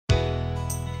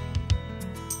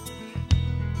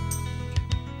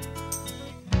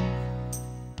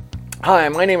Hi,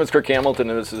 my name is Kirk Hamilton,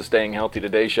 and this is the Staying Healthy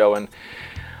Today show. And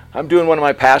I'm doing one of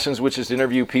my passions, which is to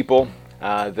interview people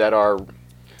that are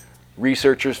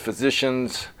researchers,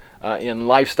 physicians in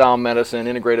lifestyle medicine,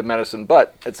 integrative medicine.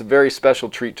 But it's a very special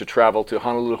treat to travel to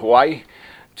Honolulu, Hawaii,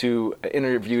 to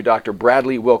interview Dr.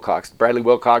 Bradley Wilcox. Bradley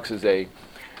Wilcox is a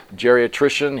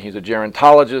geriatrician, he's a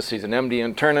gerontologist, he's an MD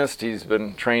internist, he's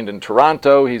been trained in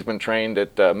Toronto, he's been trained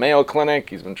at Mayo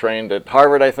Clinic, he's been trained at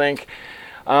Harvard, I think.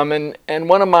 And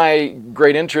one of my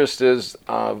great interests is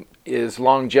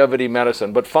longevity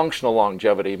medicine, but functional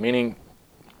longevity, meaning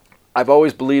I've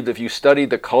always believed if you study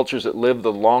the cultures that live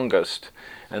the longest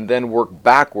and then work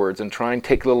backwards and try and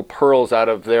take little pearls out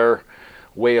of their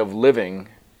way of living,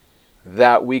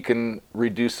 that we can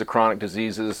reduce the chronic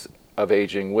diseases of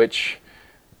aging, which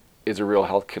is a real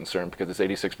health concern because it's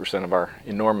 86% of our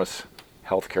enormous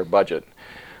healthcare budget.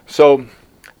 So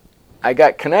I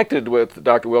got connected with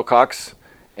Dr. Wilcox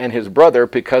and his brother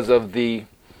because of the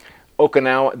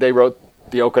Okinawa. They wrote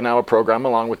the Okinawa program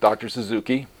along with Dr.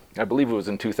 Suzuki. I believe it was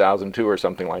in 2002 or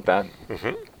something like that.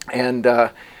 Mm-hmm. And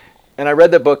I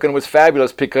read the book, and it was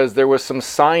fabulous because there was some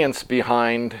science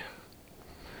behind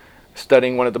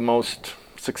studying one of the most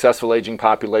successful aging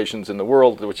populations in the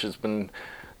world, which has been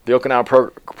the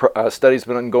Okinawa study's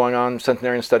been going on,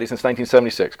 centenarian study, since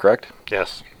 1976, correct?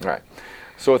 Yes. All right.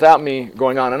 So without me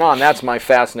going on and on, that's my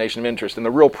fascination and interest. And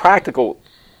the real practical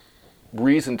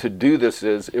reason to do this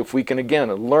is if we can, again,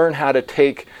 learn how to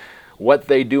take what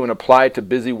they do and apply it to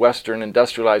busy Western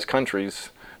industrialized countries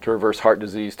to reverse heart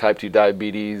disease, type 2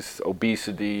 diabetes,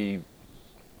 obesity,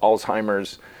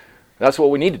 Alzheimer's. That's what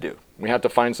we need to do. We have to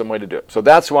find some way to do it. So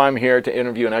that's why I'm here, to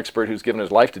interview an expert who's given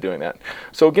his life to doing that.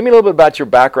 So give me a little bit about your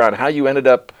background, how you ended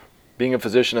up being a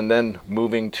physician and then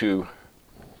moving to,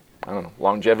 I don't know,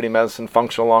 longevity medicine,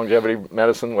 functional longevity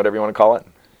medicine, whatever you want to call it.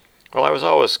 Well, I was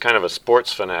always kind of a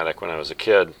sports fanatic when I was a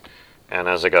kid. And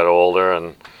as I got older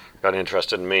and got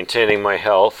interested in maintaining my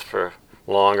health for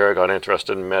longer, I got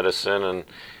interested in medicine and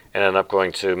ended up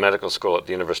going to medical school at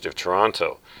the University of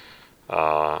Toronto.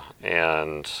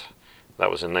 And that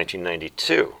was in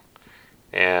 1992.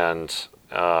 And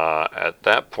at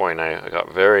that point, I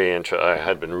got very interested. I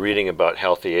had been reading about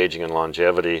healthy aging and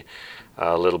longevity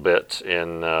a little bit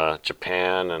in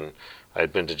Japan, and I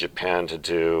had been to Japan to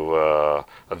do a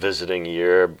visiting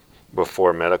year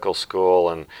before medical school,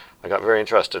 and I got very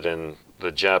interested in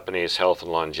the Japanese health and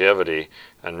longevity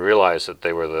and realized that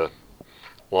they were the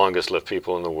longest lived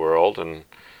people in the world. And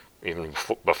even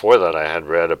before that, I had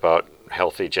read about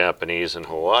healthy Japanese in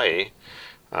Hawaii.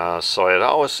 So I had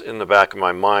always, in the back of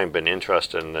my mind, been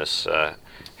interested in this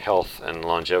health and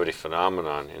longevity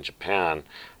phenomenon in Japan.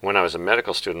 When I was a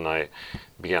medical student, I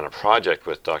began a project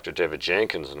with Dr. David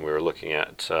Jenkins, and we were looking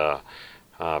at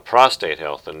prostate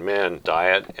health in men,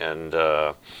 diet, and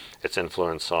its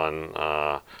influence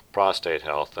on prostate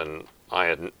health. And I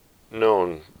had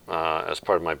known, as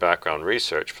part of my background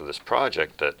research for this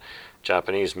project, that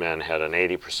Japanese men had an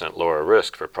 80% lower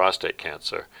risk for prostate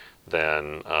cancer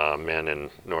than men in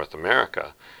North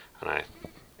America, and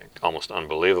almost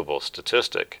unbelievable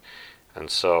statistic. And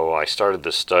so I started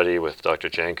this study with Dr.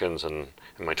 Jenkins and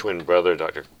my twin brother,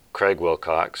 Dr. Craig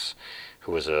Wilcox,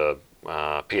 who was a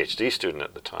PhD student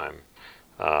at the time,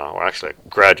 or actually a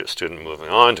graduate student moving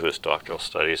on to his doctoral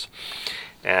studies.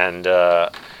 And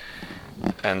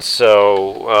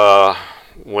so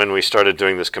when we started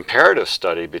doing this comparative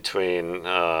study between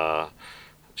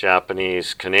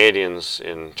Japanese Canadians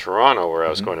in Toronto, where I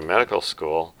was going to medical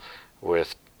school,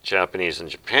 with Japanese in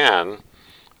Japan,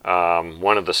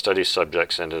 one of the study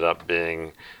subjects ended up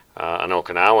being an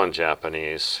Okinawan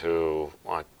Japanese who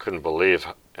I couldn't believe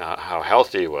how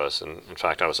healthy he was. And in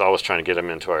fact, I was always trying to get him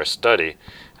into our study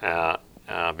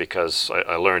because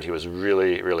I learned he was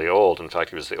really, really old. In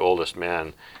fact, he was the oldest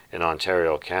man in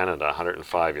Ontario, Canada,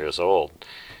 105 years old.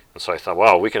 And so I thought,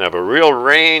 wow, we can have a real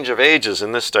range of ages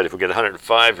in this study if we get a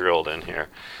 105-year-old in here.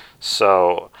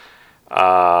 So,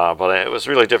 but it was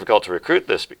really difficult to recruit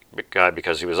this guy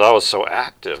because he was always so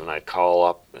active. And I'd call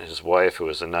up his wife, who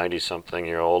was a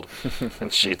 90-something-year-old,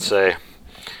 and she'd say,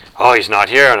 "Oh, he's not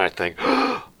here." And I'd think,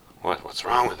 what's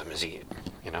wrong with him? Is he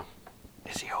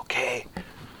okay?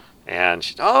 And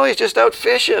she'd, "Oh, he's just out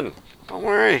fishing. Don't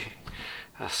worry."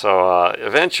 So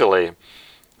eventually,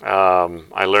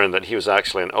 I learned that he was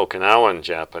actually an Okinawan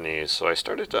Japanese, so I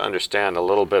started to understand a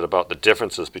little bit about the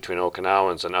differences between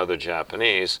Okinawans and other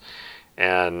Japanese,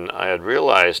 and I had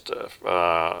realized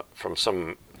from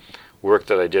some work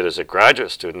that I did as a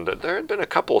graduate student that there had been a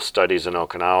couple of studies in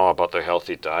Okinawa about their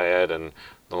healthy diet and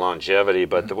the longevity,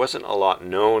 but there wasn't a lot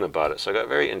known about it, so I got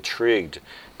very intrigued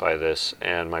by this,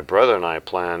 and my brother and I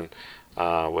planned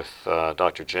with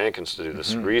Dr. Jenkins to do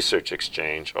this research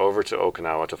exchange over to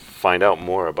Okinawa to find out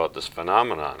more about this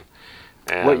phenomenon.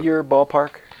 And what year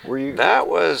ballpark were you? that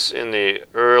was in the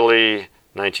early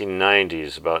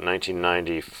 1990s, about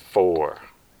 1994.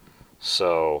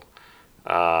 So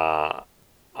I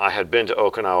had been to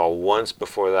Okinawa once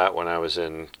before that when I was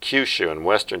in Kyushu in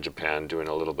western Japan doing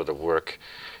a little bit of work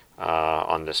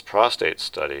on this prostate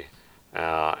study.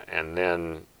 And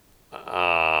then,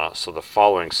 so the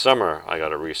following summer, I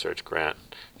got a research grant.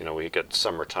 You know, we get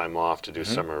summer time off to do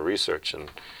summer research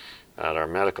at our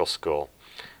medical school.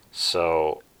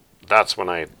 So that's when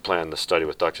I planned the study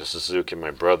with Dr. Suzuki,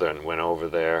 my brother, and went over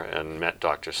there and met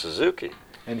Dr. Suzuki.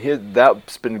 And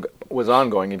was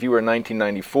ongoing. If you were in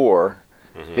 1994,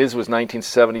 his was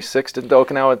 1976. Did the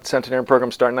Okinawa Centenarian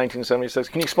Program start in 1976?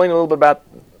 Can you explain a little bit about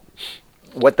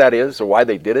what that is or why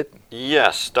they did it?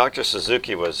 Yes, Dr.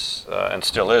 Suzuki was and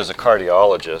still is a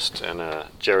cardiologist and a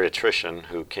geriatrician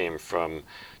who came from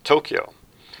Tokyo.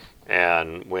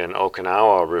 And when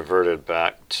Okinawa reverted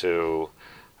back to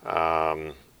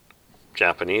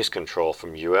Japanese control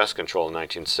from U.S. control in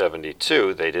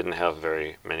 1972, they didn't have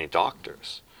very many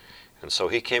doctors. And so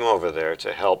he came over there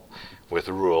to help with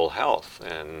rural health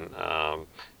and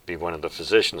be one of the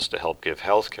physicians to help give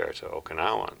health care to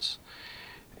Okinawans.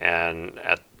 And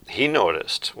he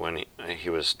noticed when he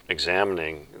was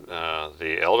examining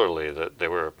the elderly that they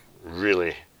were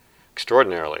really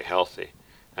extraordinarily healthy.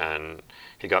 And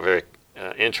he got very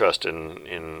interested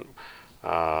in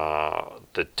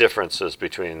the differences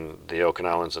between the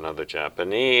Okinawans and other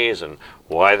Japanese and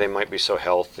why they might be so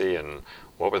healthy and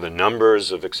what were the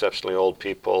numbers of exceptionally old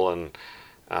people.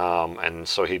 And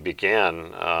so he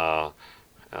began,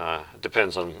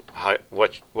 depends on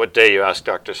what day you ask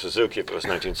Dr. Suzuki, if it was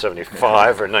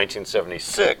 1975 or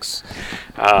 1976,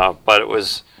 but it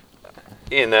was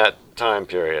in that time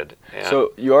period. And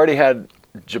so you already had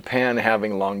Japan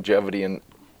having longevity and,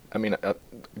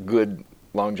 good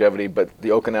longevity, but the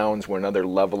Okinawans were another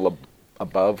level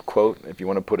above, quote, if you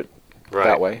want to put it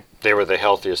that way. They were the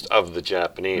healthiest of the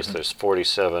Japanese. There's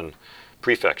 47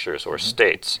 prefectures or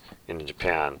states in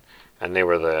Japan, and they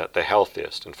were the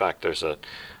healthiest. In fact, there's a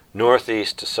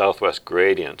northeast to southwest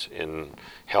gradient in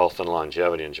health and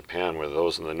longevity in Japan, where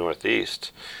those in the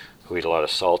northeast who eat a lot of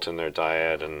salt in their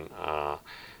diet and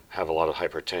have a lot of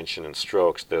hypertension and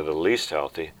strokes, they're the least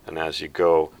healthy. And as you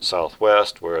go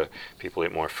southwest, where people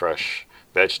eat more fresh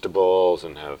vegetables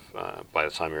and have, by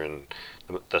the time you're in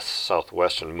the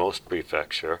southwesternmost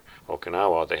prefecture,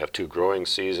 Okinawa, they have 2 growing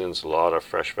seasons, a lot of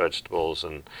fresh vegetables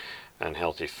and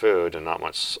healthy food and not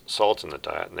much salt in the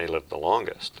diet, and they live the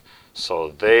longest.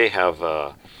 So they have,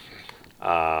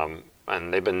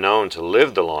 and they've been known to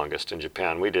live the longest in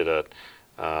Japan. We did a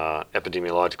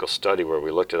epidemiological study where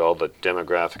we looked at all the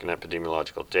demographic and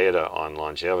epidemiological data on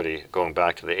longevity going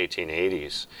back to the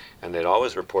 1880s, and they'd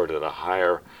always reported a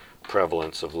higher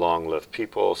prevalence of long-lived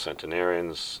people,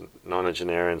 centenarians,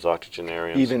 nonagenarians,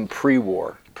 octogenarians. Even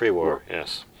pre-war. Pre-war,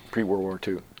 yes. Pre-World War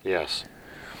II. Yes.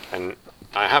 And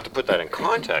I have to put that in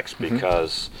context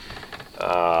because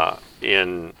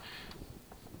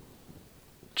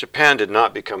Japan did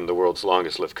not become the world's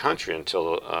longest-lived country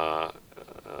until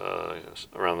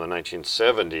around the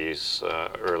 1970s,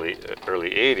 early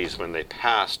 80s, when they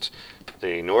passed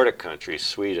the Nordic countries,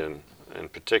 Sweden in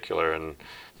particular, and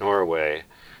Norway,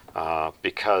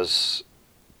 because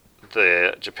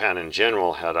Japan in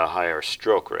general had a higher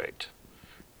stroke rate.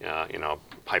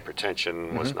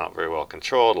 Hypertension was not very well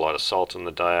controlled, a lot of salt in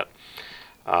the diet,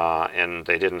 and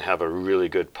they didn't have a really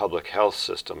good public health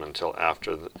system until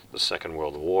after the Second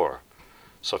World War.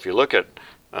 So if you look at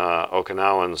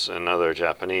Okinawans and other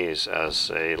Japanese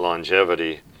as a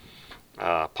longevity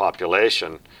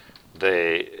population,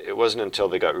 it wasn't until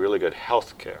they got really good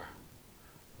health care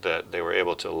that they were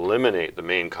able to eliminate the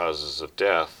main causes of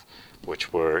death,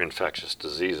 which were infectious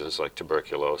diseases like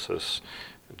tuberculosis,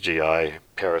 GI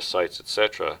parasites,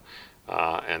 etc.,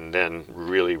 and then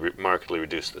really markedly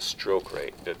reduce the stroke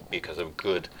rate because of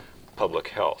good public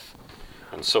health.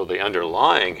 And so the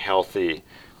underlying healthy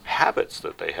habits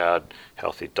that they had,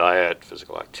 healthy diet,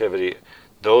 physical activity,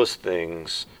 those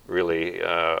things really,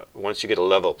 once you get a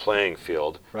level playing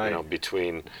field,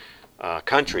 between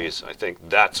countries, I think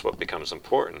that's what becomes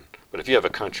important. But if you have a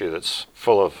country that's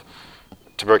full of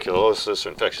tuberculosis or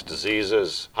infectious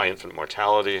diseases, high infant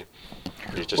mortality,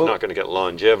 you're just not going to get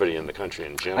longevity in the country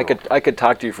in general. I could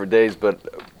talk to you for days,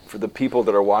 but for the people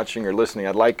that are watching or listening,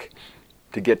 I'd like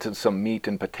to get to some meat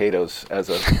and potatoes as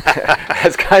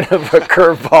as kind of a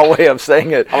curveball way of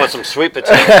saying it. I want some sweet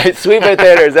potatoes. Sweet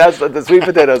potatoes. That's the sweet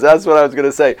potatoes. That's what I was going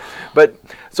to say. But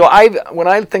so when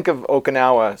I think of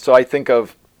Okinawa, so I think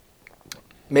of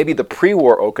maybe the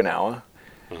pre-war Okinawa,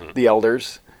 the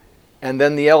elders, and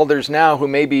then the elders now who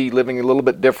may be living a little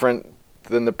bit different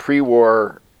than the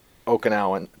pre-war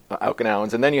Okinawans,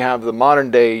 and then you have the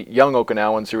modern day young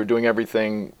Okinawans who are doing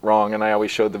everything wrong. And I always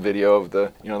showed the video of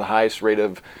the highest rate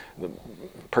of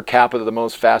per capita, the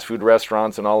most fast food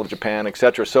restaurants in all of Japan,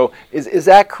 etc. So is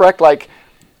that correct? Like,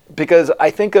 because I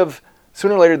think of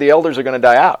sooner or later the elders are going to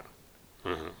die out,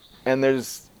 and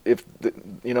if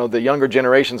the younger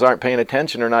generations aren't paying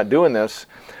attention or not doing this.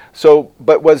 So,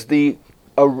 but was the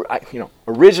original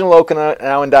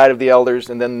Okinawan diet of the elders,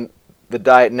 and then the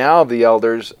diet now of the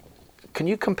elders? Can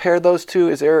you compare those two?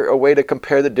 Is there a way to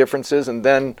compare the differences? And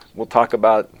then we'll talk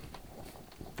about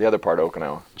the other part of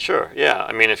Okinawa. Sure, yeah.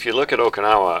 I mean, if you look at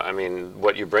Okinawa, I mean,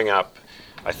 what you bring up,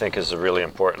 I think, is a really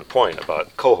important point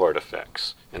about cohort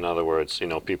effects. In other words,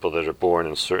 people that are born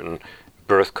in certain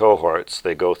birth cohorts,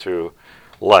 they go through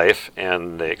life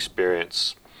and they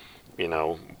experience,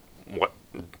 what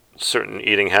certain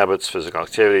eating habits, physical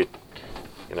activity,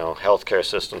 healthcare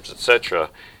systems, etc.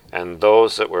 And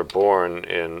those that were born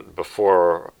in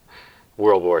before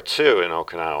World War II in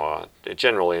Okinawa,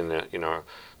 generally in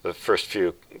the first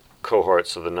few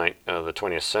cohorts of the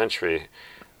 20th century,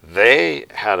 they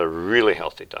had a really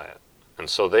healthy diet, and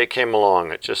so they came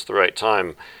along at just the right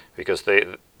time because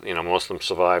most of them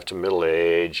survived to middle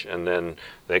age, and then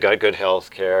they got good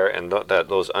health care, and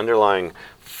those underlying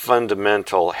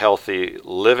fundamental healthy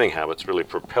living habits really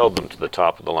propelled them to the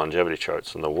top of the longevity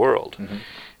charts in the world.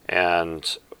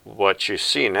 And what you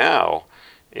see now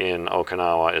in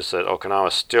Okinawa is that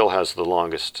Okinawa still has the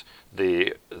longest,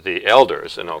 the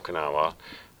elders in Okinawa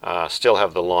still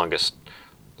have the longest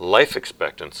life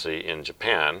expectancy in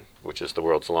Japan, which is the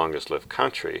world's longest lived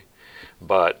country.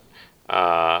 But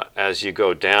as you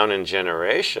go down in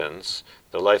generations,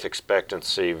 the life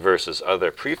expectancy versus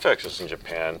other prefectures in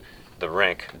Japan, the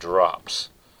rank drops.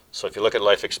 So if you look at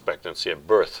life expectancy at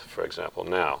birth, for example,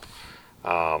 now,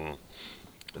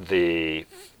 the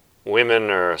women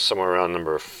are somewhere around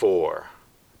number 4.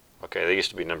 Okay, they used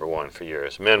to be number 1 for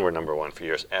years. Men were number 1 for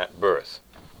years at birth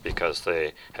because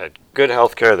they had good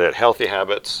health care, they had healthy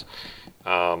habits,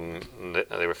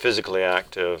 they were physically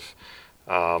active.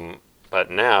 But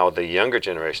now the younger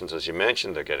generations, as you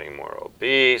mentioned, they're getting more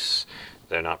obese,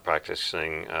 they're not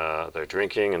practicing, they're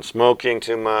drinking and smoking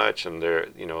too much, and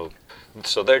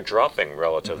so they're dropping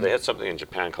relative. They had something in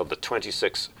Japan called the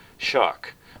 26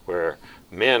 shock, where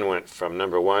men went from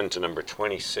number 1 to number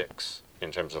 26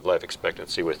 in terms of life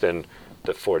expectancy within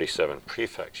the 47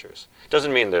 prefectures.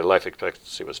 Doesn't mean their life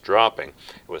expectancy was dropping.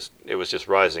 It was just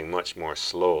rising much more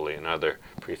slowly, and other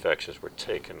prefectures were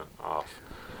taken off.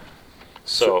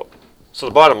 So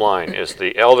the bottom line is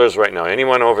the elders right now,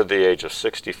 anyone over the age of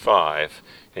 65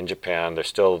 in Japan, they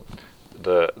still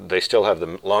have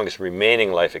the longest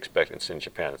remaining life expectancy in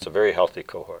Japan. It's a very healthy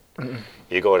cohort.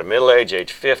 You go to middle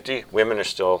age 50, women are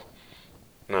still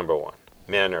number 1.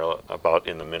 Men are about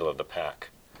in the middle of the pack.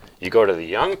 You go to the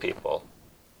young people,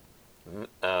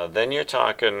 then you're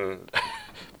talking,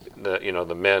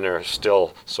 the men are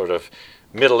still sort of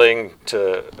middling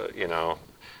to,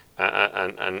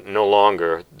 and no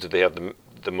longer do they have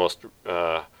the most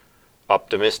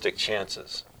optimistic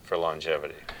chances for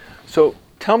longevity. So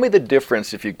tell me the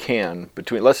difference, if you can,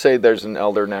 between, let's say there's an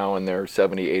elder now in their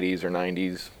 70s, 80s, or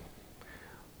 90s.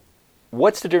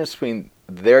 What's the difference between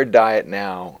their diet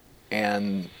now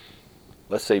and,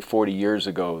 let's say, 40 years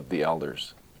ago, the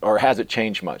elders? Or has it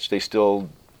changed much? They still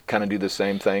kind of do the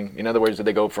same thing? In other words, did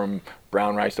they go from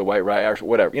brown rice to white rice, or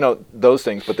whatever? Those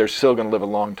things, but they're still going to live a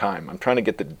long time. I'm trying to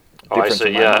get the difference. I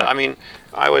see. Yeah, I mean,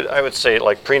 I would say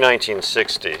like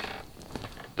pre-1960,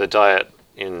 the diet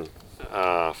in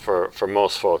for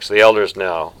most folks, the elders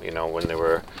now, when they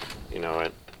were,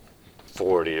 at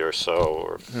 40 or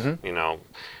so, or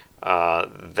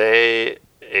they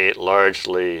ate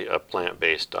largely a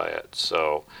plant-based diet.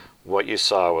 So what you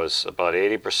saw was about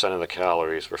 80% of the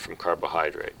calories were from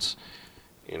carbohydrates,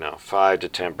 5 to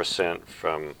 10%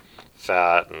 from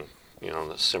fat and,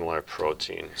 the similar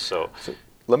protein. So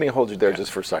let me hold you there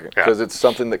just for a second, because it's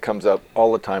something that comes up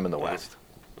all the time in the West.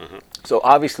 So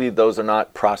obviously those are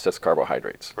not processed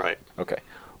carbohydrates. Right. Okay.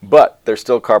 But they're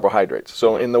still carbohydrates.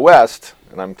 So in the West,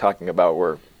 and I'm talking about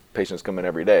where patients come in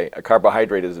every day, a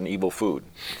carbohydrate is an evil food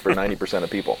for 90% of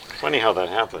people. Funny how that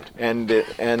happened.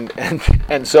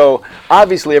 And so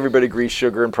obviously everybody agrees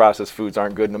sugar and processed foods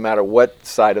aren't good no matter what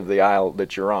side of the aisle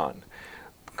that you're on.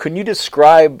 Can you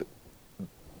describe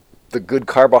the good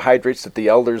carbohydrates that the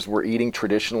elders were eating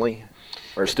traditionally,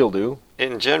 or still do?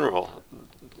 In general,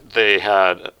 they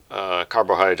had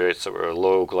carbohydrates that were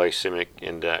low glycemic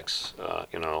index,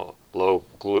 low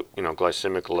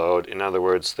glycemic load. In other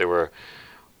words, they were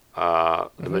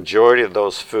the majority of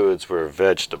those foods were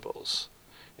vegetables,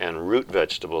 and root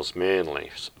vegetables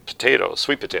mainly, potatoes,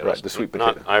 sweet potatoes. Right, the sweet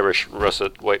potato. Not Irish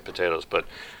russet white potatoes, but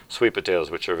sweet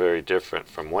potatoes, which are very different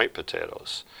from white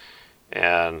potatoes.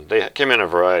 And they came in a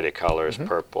variety of colors,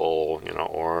 purple,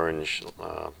 orange,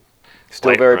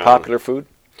 Still light very brown. popular food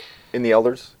in the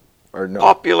elders? Or no?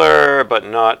 Popular, but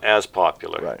not as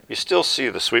popular. Right. You still see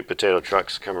the sweet potato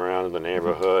trucks come around in the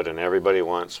neighborhood, and everybody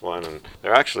wants one. And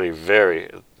they're actually very.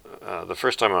 The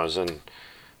first time I was in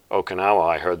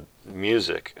Okinawa, I heard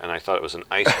music, and I thought it was an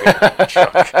ice cream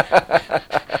truck.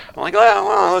 I'm like,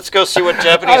 well, let's go see what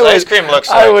Japanese ice cream looks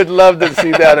like. I would love to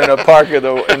see that in a park of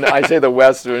the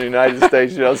Western United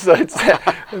States. So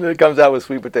and it comes out with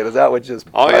sweet potatoes. That would just.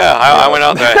 Oh yeah, I went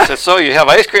out there. I said, "So you have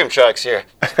ice cream trucks here?"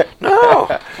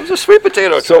 No, those are sweet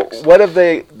potato trucks. So what have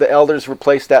the elders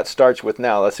replaced that starch with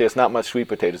now? Let's say it's not much sweet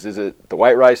potatoes. Is it the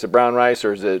white rice, the brown rice,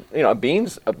 or is it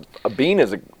beans? A bean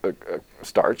is a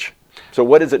starch. So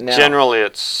what is it now? Generally,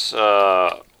 it's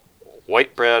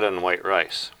white bread and white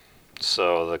rice.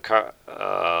 So the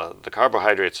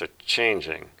carbohydrates are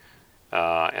changing,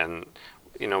 and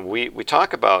we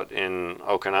talk about in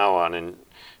Okinawa and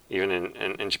even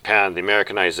in Japan the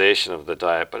Americanization of the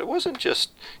diet, but it wasn't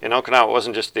just in Okinawa. It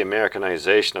wasn't just the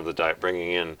Americanization of the diet,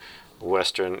 bringing in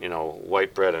Western,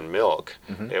 white bread and milk.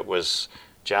 It was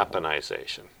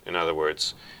Japanization. In other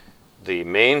words, the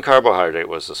main carbohydrate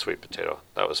was the sweet potato.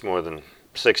 That was more than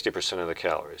 60% of the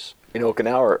calories. In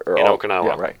Okinawa? In Okinawa.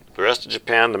 Yeah, right. The rest of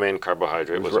Japan, the main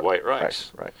carbohydrate was white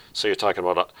rice. Right. So you're talking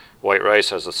about white rice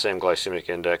has the same glycemic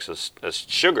index as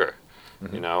sugar,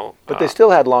 But they still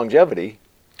had longevity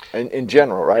in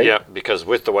general, right? Yeah, because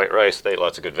with the white rice, they ate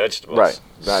lots of good vegetables. Right.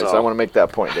 So I want to make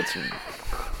that point.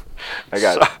 I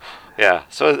got it. Yeah.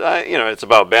 So, it's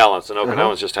about balance, and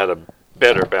Okinawans just had a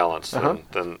better balance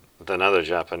than other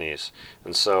Japanese.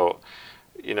 And so,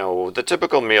 the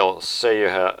typical meal, say you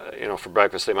have, for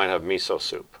breakfast, they might have miso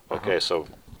soup. Okay, so,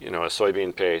 a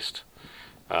soybean paste,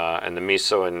 and the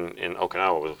miso in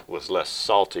Okinawa was less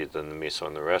salty than the miso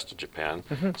in the rest of Japan.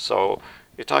 So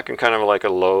you're talking kind of like a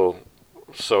low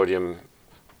sodium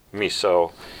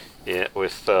miso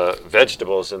with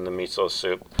vegetables in the miso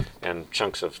soup and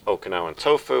chunks of Okinawan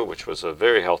tofu, which was a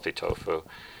very healthy tofu.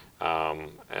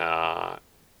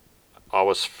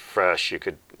 Always fresh. You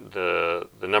could the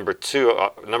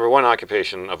number one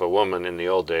occupation of a woman in the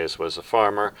old days was a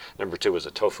farmer. Number two was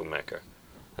a tofu maker,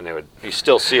 and you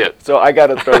still see it. So I got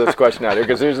to throw this question out here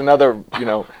because there's another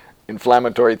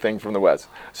inflammatory thing from the West.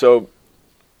 So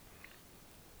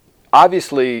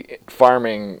obviously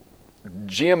farming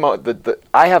GMO.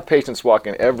 I have patients walk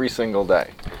in every single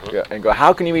day and go,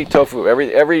 how can you eat tofu?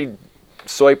 Every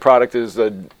soy product is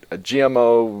a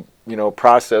GMO.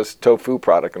 Processed tofu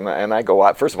product, and I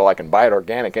go, first of all, I can buy it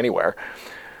organic anywhere.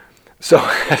 So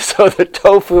the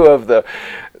tofu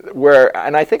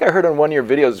and I think I heard on one of your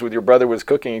videos with your brother was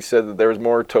cooking, he said that there was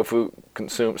more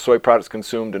soy products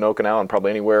consumed in Okinawa and probably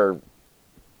anywhere,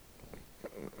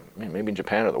 maybe in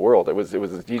Japan or the world.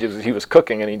 He was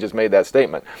cooking and he just made that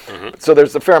statement. So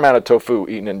there's a fair amount of tofu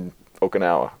eaten in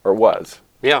Okinawa, or was.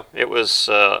 Yeah, it was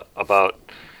about.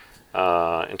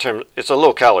 It's a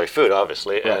low-calorie food,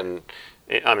 obviously, right.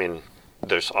 And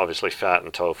there's obviously fat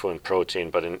and tofu and protein,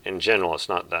 but in general, it's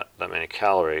not that many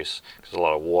calories. There's a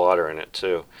lot of water in it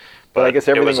too. But I guess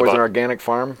everything was an organic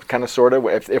farm, kind of, sort of.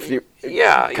 If you,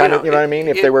 yeah, kind of, you know what I mean.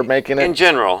 If they were making it in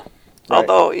general, right.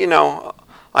 Although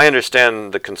I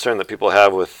understand the concern that people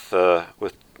have with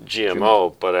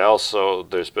GMO, but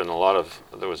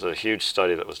there was a huge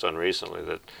study that was done recently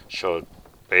that showed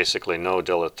basically no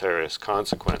deleterious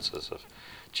consequences of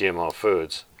GMO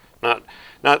foods. I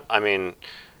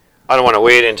don't want to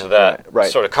wade into that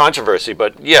sort of controversy,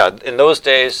 but yeah, in those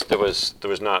days there was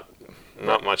not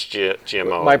much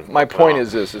GMO. My point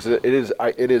is this: it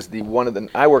is the one of the.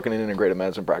 I work in an integrated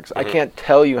medicine practice. I can't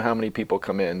tell you how many people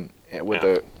come in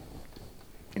with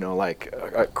like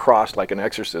a cross, like an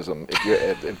exorcism,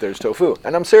 if there's tofu,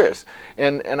 and I'm serious.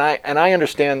 And I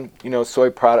understand, soy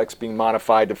products being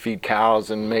modified to feed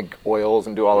cows and make oils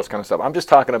and do all this kind of stuff. I'm just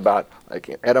talking about like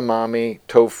edamame,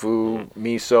 tofu,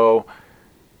 miso.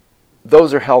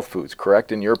 Those are health foods,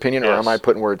 correct? In your opinion, or am I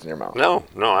putting words in your mouth? No,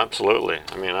 absolutely.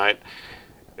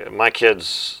 My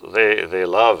kids, they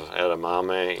love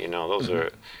edamame. Those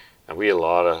are, and we eat a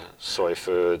lot of soy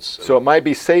foods. So it might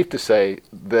be safe to say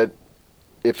that.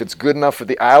 If it's good enough for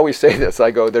I always say this,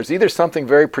 I go, there's either something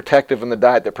very protective in the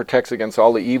diet that protects against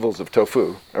all the evils of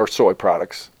tofu or soy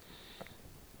products.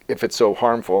 If it's so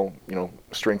harmful,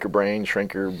 shrink your brain,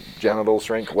 shrink your genitals,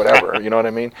 shrink whatever, you know what I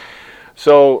mean?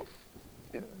 So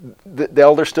the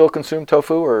elders still consume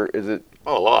tofu, or is it?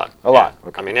 Oh, a lot. A lot.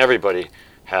 Okay. Everybody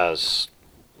there's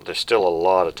still a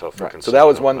lot of tofu Right. consumed. So that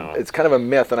was in one. Okinawa. It's kind of a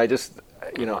myth, and I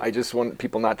just want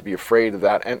people not to be afraid of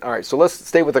that. And all right, so let's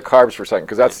stay with the carbs for a second,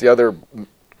 because that's the other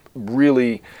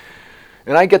really.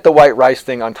 And I get the white rice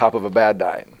thing on top of a bad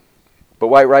diet, but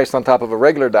white rice on top of a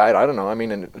regular diet, I don't know. I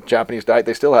mean, in a Japanese diet,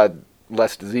 they still had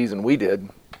less disease than we did.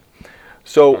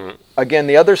 So again,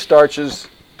 the other starches.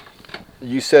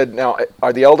 You said, now,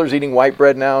 are the elders eating white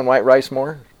bread now and white rice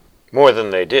more? More than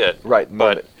they did. Right.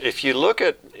 But if you look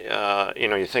at,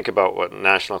 you think about what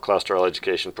National Cholesterol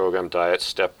Education Program diets,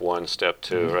 step 1, step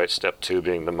 2, right? Step 2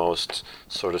 being the most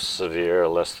sort of severe,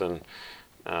 less than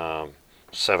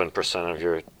 7% of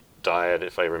your diet,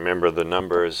 if I remember the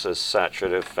numbers, as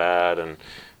saturated fat, and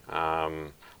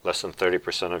less than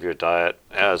 30% of your diet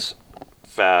as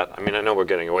fat. I mean, I know we're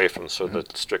getting away from sort of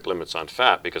the strict limits on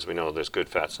fat, because we know there's good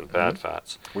fats and bad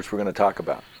fats. Which we're going to talk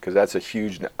about, because that's a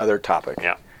huge other topic.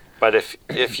 Yeah. But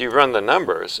if you run the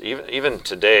numbers, even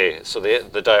today, so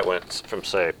the diet went from,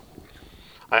 say,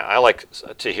 I like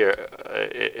to hear,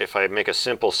 if I make a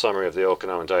simple summary of the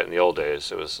Okinawan diet in the old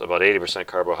days, it was about 80%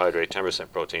 carbohydrate,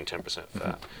 10% protein, 10%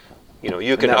 fat. You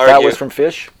can argue. That was from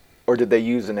fish, or did they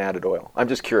use an added oil? I'm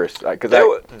just curious, because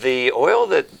the oil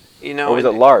that, or was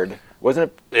it lard?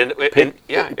 Wasn't it pig?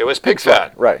 It was pig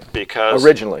fat. Right. Because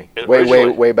originally,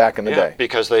 way back in the day.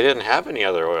 Because they didn't have any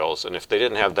other oils, and if they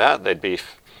didn't have that, they'd be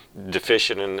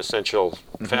deficient in essential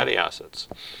fatty acids.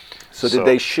 So did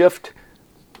they shift?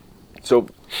 So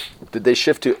did they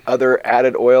shift to other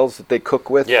added oils that they cook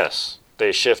with? Yes,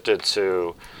 they shifted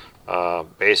to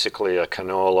basically a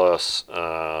canola,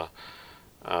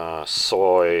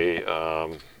 soy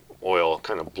oil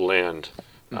kind of blend.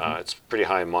 It's pretty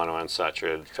high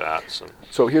monounsaturated fats. And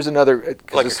so here's another.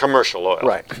 Like a commercial oil.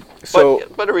 Right. So,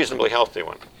 but a reasonably healthy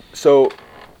one. So,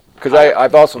 because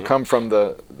I've also come from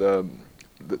Dr.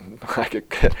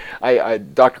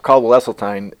 Caldwell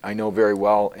Esseltine, I know very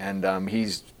well, and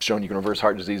he's shown you can reverse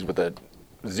heart disease with a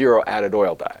zero added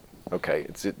oil diet. Okay,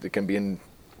 it can be in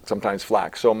sometimes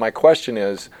flax. So my question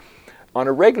is, on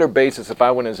a regular basis, if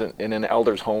I went in an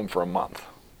elder's home for a month,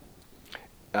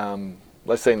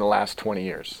 let's say in the last 20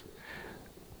 years,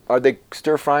 are they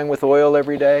stir frying with oil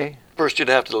every day? First, you'd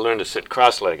have to learn to sit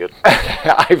cross-legged.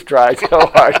 I've tried so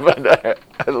hard, but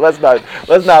let's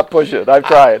not push it. I've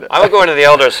tried. I would go into the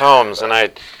elders' homes, and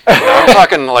I'm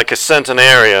talking like a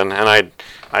centenarian, and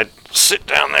I'd sit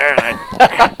down there,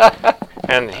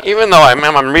 and even though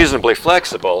I'm reasonably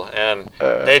flexible, and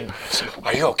they'd say,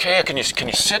 "Are you okay? Can you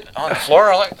sit on the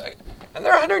floor?" And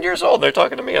they're 100 years old. They're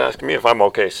talking to me and asking me if I'm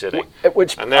okay sitting.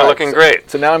 And they're looking great.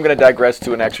 So now I'm going to digress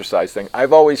to an exercise thing.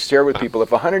 I've always shared with people,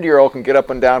 if a 100-year-old can get up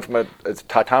and down from a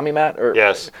tatami mat, or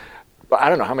yes, I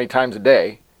don't know how many times a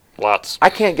day. Lots. I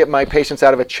can't get my patients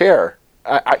out of a chair.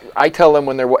 I tell them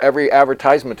when they're every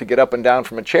advertisement to get up and down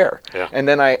from a chair. Yeah. And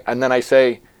then I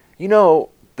say, the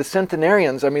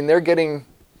centenarians, they're getting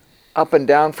up and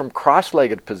down from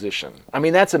cross-legged position.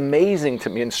 That's amazing to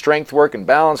me, in strength work and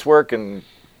balance work and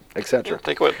etc.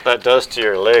 Think what that does to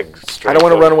your legs. I don't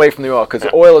want to run away from the oil, because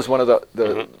the oil is one of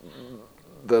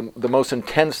the most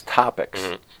intense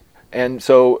topics. And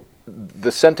so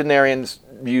the centenarians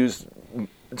use,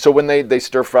 so when they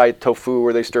stir fry tofu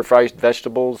or they stir fry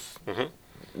vegetables,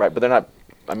 right? But they're not.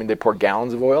 They pour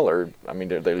gallons of oil, or they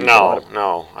use a lot of.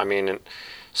 No.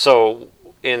 So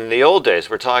in the old days,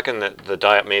 we're talking that the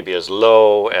diet may be as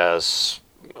low as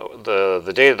the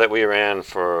data that we ran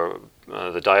for.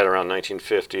 The diet around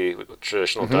 1950,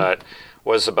 traditional diet,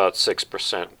 was about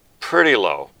 6%. Pretty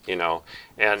low, And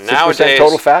 6% nowadays,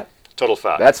 total fat? Total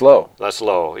fat. That's low. That's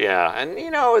low, yeah. And,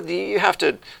 you have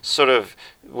to sort of,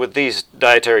 with these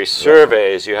dietary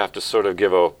surveys, you have to sort of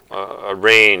give a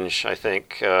range, I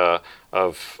think,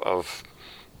 of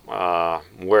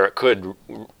where it could,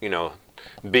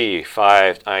 be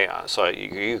 5. So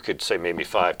you could say maybe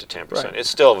 5 to 10%. Right. It's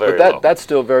still very low. That's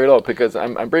still very low, because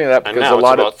I'm bringing it up because and now a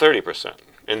lot it's about 30%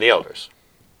 in the elders.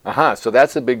 So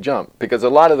that's a big jump, because a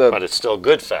lot of the. But it's still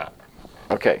good fat.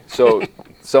 Okay, so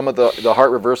some of the heart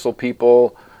reversal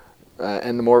people,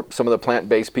 and some of the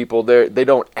plant-based people, they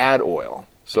don't add oil,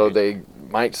 so they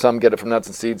might, some get it from nuts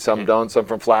and seeds, some don't, some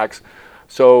from flax.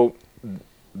 So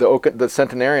the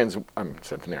centenarians,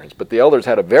 but the elders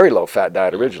had a very low fat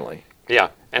diet originally. Yeah,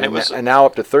 and now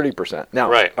up to 30%. Now,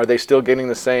 right. Are they still getting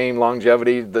the same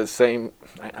longevity, the same?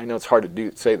 I know it's hard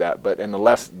to say that, but and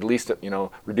least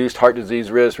reduced heart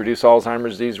disease risk, reduced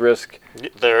Alzheimer's disease risk.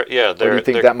 Or do you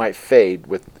think that might fade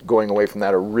with going away from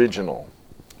that original?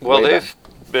 Well, they've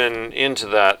been into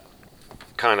that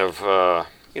kind of.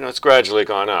 It's gradually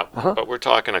gone up, but we're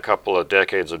talking a couple of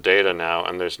decades of data now,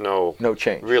 and there's no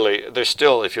change. Really, there's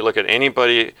still, if you look at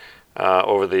anybody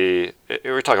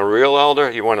we're talking real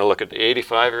elder, you want to look at the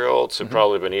 85-year-olds who've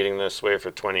probably been eating this way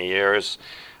for 20 years.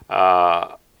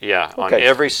 On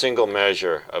every single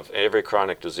measure of every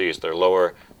chronic disease, they're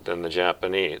lower than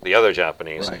the other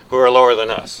Japanese, right, who are lower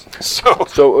than us.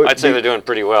 So I'd say they're doing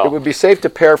pretty well. It would be safe to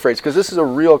paraphrase, because this is a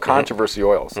real controversy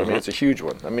oils. I mean, it's a huge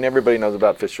one. I mean, everybody knows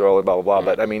about fish oil and blah, blah, blah,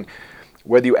 but I mean,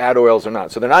 whether you add oils or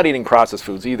not. So they're not eating processed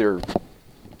foods, either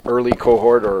early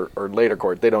cohort or later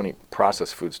cohort. They don't eat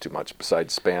processed foods too much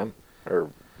besides Spam, or,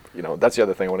 you know, that's the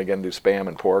other thing. I want to get into Spam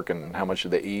and pork and how much do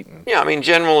they eat. And yeah, I mean,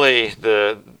 generally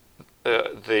the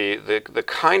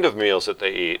kind of meals that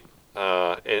they eat,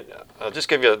 I'll just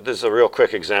give you, this is a real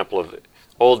quick example of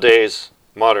old days,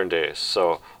 modern days.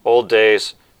 So old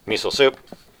days, miso soup,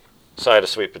 side of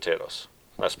sweet potatoes.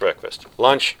 That's breakfast.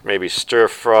 Lunch, maybe stir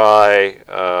fry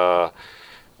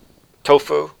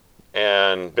tofu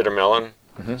and bitter melon,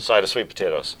 side of sweet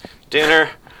potatoes. Dinner,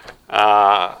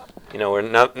 now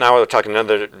we're talking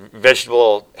another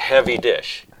vegetable heavy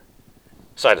dish,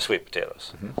 side of sweet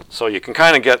potatoes. So you can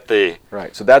kind of get the...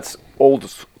 Right, so that's old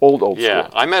school. Yeah,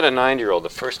 I met a 90-year-old the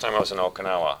first time I was in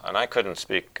Okinawa, and I couldn't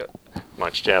speak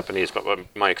much Japanese, but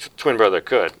my twin brother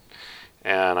could.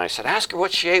 And I said, ask her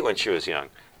what she ate when she was young.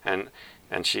 And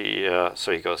she,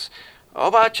 so he goes,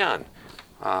 "Oba-chan,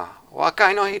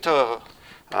 wakai no hito,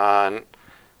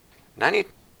 nani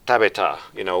tabeta?"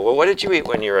 You know, well, what did you eat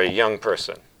when you were a young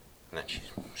person? And then she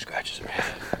scratches her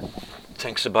head,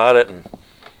 thinks about it, and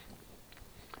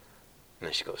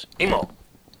then she goes, "Imo."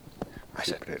 I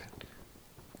said,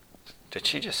 "Did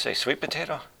she just say sweet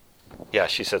potato?" "Yeah,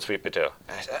 she said sweet potato."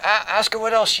 I said, "Ask her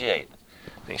what else she ate."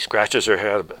 And he scratches her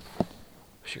head a bit.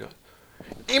 She goes,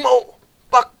 "Imo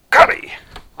bakari."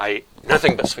 I ate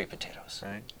nothing but sweet potatoes.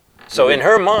 Right. So in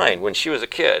her mind, when she was a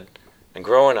kid and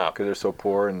growing up, Because they're so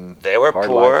poor and they were hard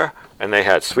poor, life. and they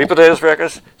had sweet potatoes for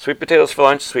breakfast, sweet potatoes for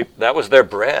lunch. That was their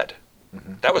bread.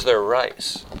 That was their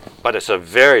rice. But it's a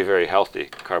very, very healthy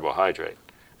carbohydrate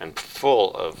and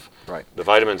full of Right. the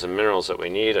vitamins and minerals that we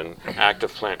need and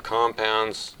active plant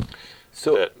compounds.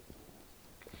 So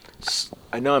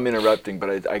I know I'm interrupting,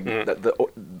 but the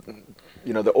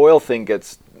oil thing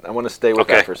gets. I want to stay with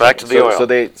Okay, that for a second. back to the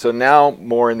oil. So now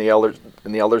more in the elders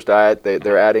diet,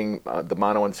 they're adding the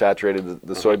monounsaturated,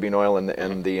 the soybean oil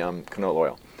and the canola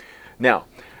oil. Now,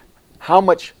 how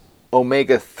much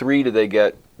omega-3 do they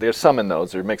get? There's some in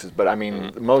those, or mixes, but I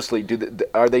mean, mostly,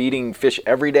 are they eating fish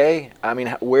every day? I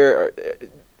mean, where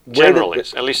Generally,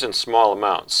 at least in small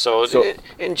amounts. So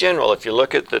in general, if you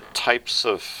look at the types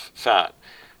of fat,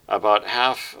 about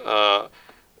half, a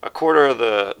quarter of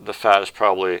the fat is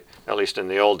probably, at least in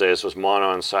the old days, was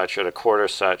monounsaturated, a quarter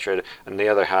saturated, and the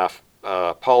other half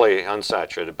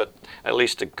polyunsaturated. But at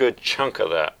least a good chunk of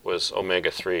that was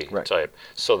omega-3 type.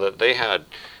 So that they had,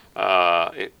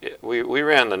 we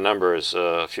ran the numbers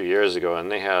a few years ago,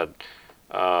 and they had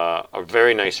a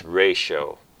very nice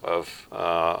ratio of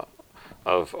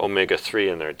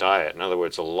omega-3 in their diet. In other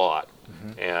words, a lot,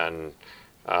 and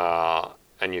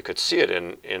you could see it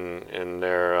in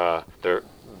their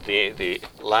the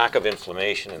lack of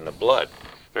inflammation in the blood.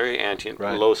 Very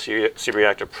low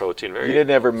C-reactive protein. You didn't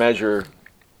ever measure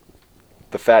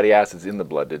the fatty acids in the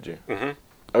blood, did you?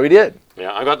 Oh, you did?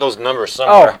 Yeah, I got those numbers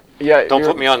somewhere. Oh, yeah. Don't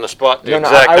put me on the spot. The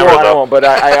I won't. But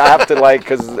I have to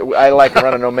because I like to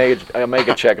run an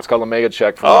omega check. It's called Omega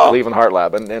Check from the Cleveland Heart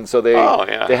Lab, and so they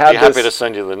they have happy to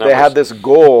send you the numbers. They have this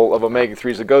goal of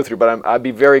omega-3s to go through. But I'd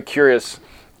be very curious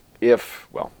if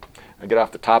I get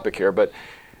off the topic here, but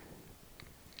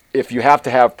if you have to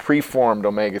have preformed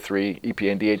omega-3,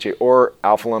 EPA and DHA, or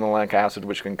alpha-linolenic acid,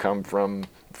 which can come from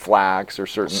flax or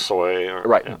certain soy,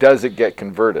 does it get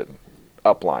converted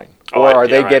upline, or are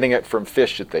they getting it from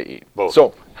fish that they eat? Both.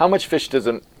 So, how much fish does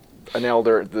an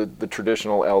elder, the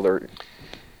traditional elder,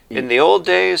 eat? In the old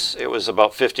days, it was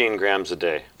about 15 grams a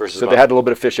day versus. So they had a little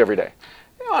bit of fish every day.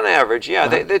 On average, yeah.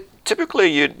 They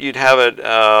typically you'd have it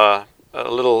a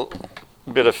little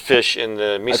bit of fish in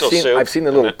the miso soup. I've seen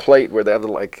the little plate where they have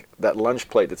that lunch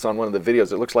plate that's on one of the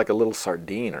videos. It looks like a little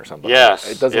sardine or something. Yes.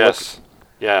 It doesn't look.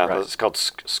 Yeah, right. It's called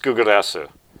skugurasu.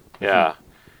 Yeah,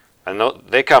 and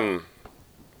they come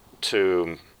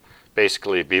to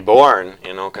basically be born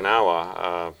in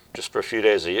Okinawa just for a few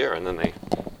days a year, and then they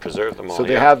preserve them all. So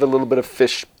they have the little bit of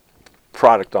fish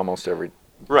product almost every.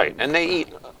 Right, and they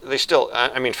still.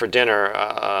 I mean, for dinner,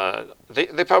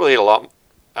 they probably eat a lot.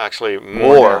 Actually,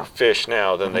 more fish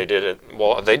now than they did.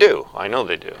 Well, they do. I know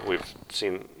they do. We've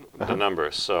seen the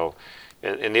numbers. So,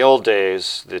 in the old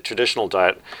days, the traditional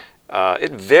diet,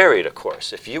 it varied, of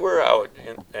course. If you were out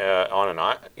on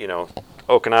an,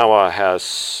 Okinawa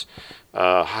has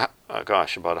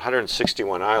about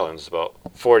 161 islands, about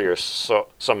 40 or so,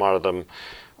 some out of them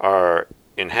are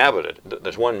inhabited.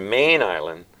 There's one main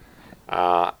island,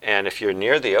 and if you're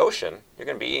near the ocean, you're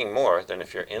going to be eating more than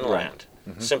if you're inland,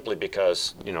 simply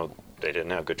because, they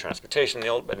didn't have good transportation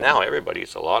but now everybody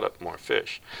eats a lot more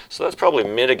fish. So that's probably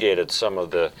mitigated some of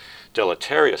the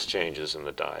deleterious changes in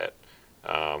the diet.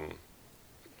 I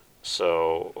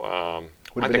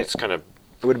think it's kind of...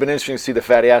 It would have been interesting to see the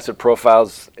fatty acid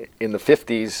profiles in the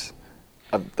 50s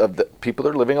of the people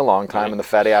that are living a long time, and the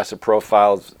fatty acid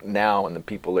profiles now, and the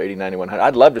people 80, 90, 100.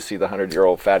 I'd love to see the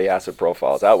 100-year-old fatty acid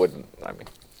profiles.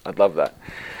 I'd love that.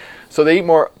 So they eat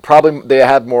more, probably they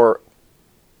have more.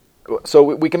 So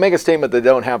we can make a statement that they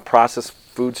don't have processed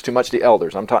foods too much, the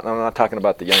elders. I'm not talking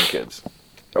about the young kids.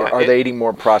 Or are they eating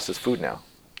more processed food now?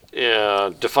 Yeah,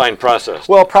 define processed.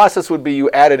 Well, processed would be you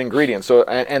added ingredients, so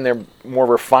and they're more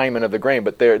refinement of the grain,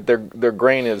 but their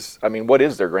grain is, what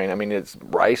is their grain? It's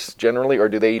rice generally, or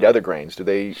do they eat other grains? Do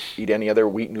they eat any other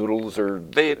wheat noodles or?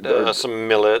 They eat some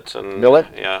millet and millet.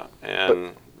 Yeah,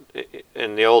 and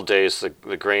in the old days,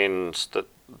 the grains that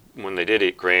when they did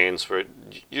eat grains,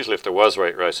 usually if there was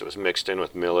white rice, it was mixed in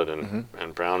with millet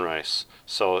and brown rice.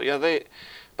 So yeah,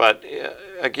 but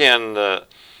again,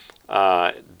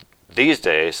 these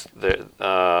days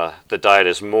the diet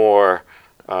is more.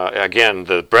 Again,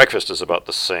 the breakfast is about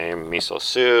the same: miso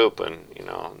soup, and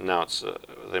now it's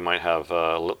they might have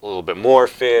a little bit more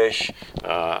fish,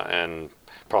 and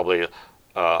probably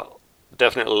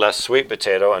definitely less sweet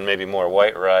potato, and maybe more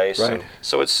white rice. Right. And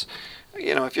so it's.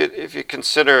 If you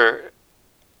consider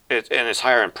it, and it's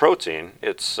higher in protein,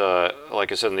 it's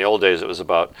like I said, in the old days it was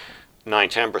about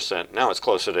 9-10%. Now it's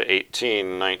closer to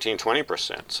 18, 19,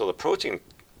 20%. So the protein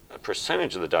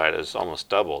percentage of the diet is almost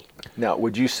doubled. Now,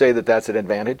 would you say that that's an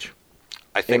advantage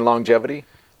in longevity?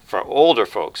 For older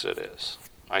folks, it is.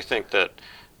 I think that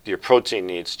your protein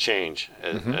needs change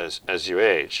as you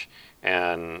age,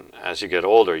 and as you get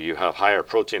older, you have higher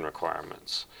protein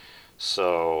requirements.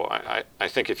 So I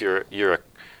think if you're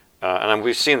and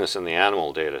we've seen this in the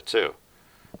animal data too.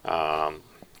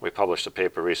 We published a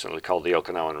paper recently called the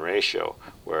Okinawan Ratio,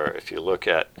 where if you look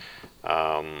at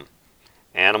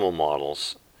animal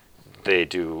models, they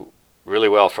do really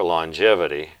well for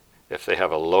longevity if they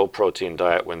have a low protein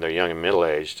diet when they're young and middle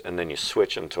aged, and then you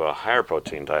switch them to a higher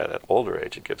protein diet at older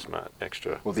age. It gives them that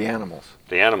extra. Well, the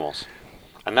animals.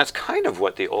 And that's kind of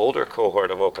what the older cohort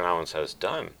of Okinawans has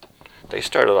done. They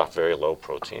started off very low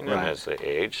protein, and as they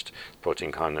aged,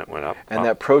 protein content went up. And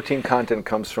that protein content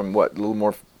comes from what? A little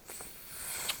more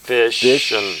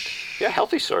fish and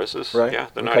healthy sources. Right. Yeah,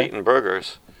 they're not eating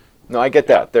burgers. No, I get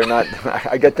that. They're not.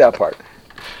 I get that part.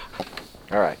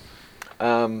 All right.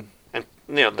 And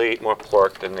they eat more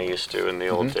pork than they used to in the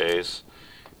old days.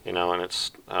 And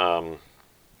it's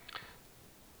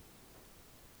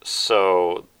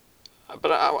so.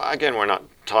 But again, we're not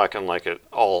talking like it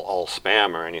all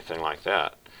spam or anything like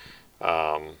that.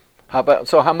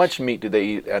 How much meat do they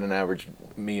eat at an average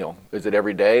meal? Is it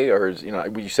every day, or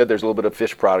you said there's a little bit of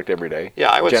fish product every day? Yeah,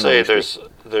 I would say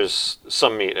there's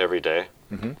some meat every day.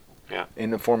 Mm-hmm. Yeah.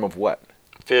 In the form of what?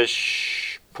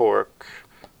 Fish, pork.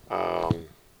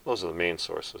 Those are the main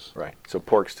sources. Right. So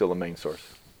pork's still the main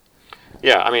source.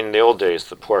 Yeah, in the old days,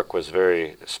 the pork was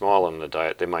very small in the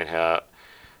diet. They might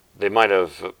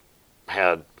have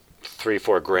had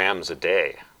 3-4 grams a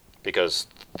day because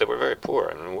they were very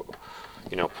poor.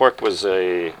 Pork was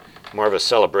more of a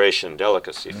celebration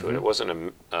delicacy food. It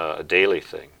wasn't a daily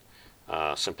thing,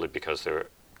 simply because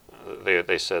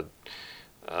they said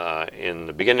in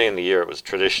the beginning of the year it was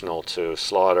traditional to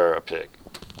slaughter a pig,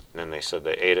 and then they said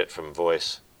they ate it from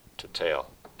voice to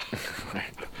tail.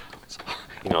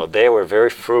 So, they were very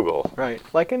frugal. Right,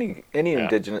 like any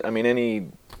indigenous. Any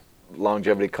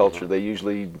longevity culture, they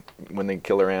usually, when they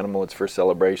kill their animal, it's for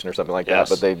celebration or something like that,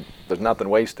 but there's nothing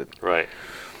wasted. Right.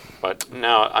 But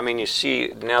now, you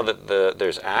see, now that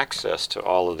there's access to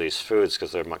all of these foods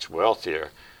because they're much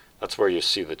wealthier, that's where you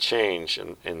see the change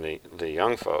in the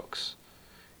young folks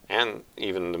and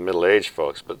even the middle-aged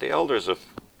folks. But the elders have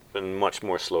been much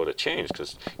more slow to change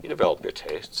because you develop your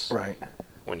tastes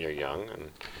when you're young,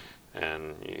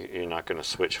 and you're not going to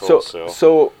switch wholesale.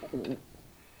 So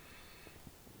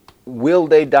will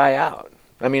they die out?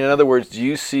 In other words, do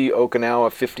you see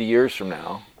Okinawa 50 years from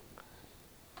now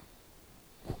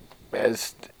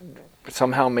as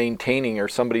somehow maintaining, or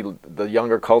the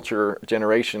younger culture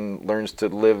generation learns to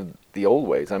live the old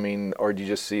ways? Or do you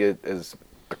just see it as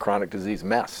a chronic disease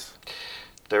mess?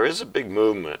 There is a big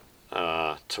movement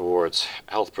towards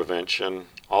health prevention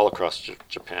all across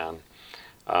Japan,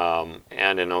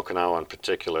 and in Okinawa in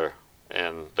particular.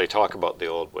 and they talk about the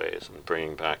old ways and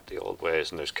bringing back the old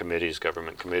ways. And there's committees,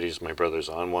 government committees. My brother's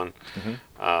on one,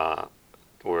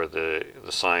 where the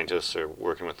scientists are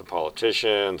working with the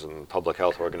politicians and public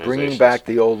health organizations. Bringing back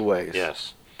the old ways.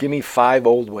 Yes. Give me 5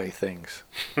 old way things.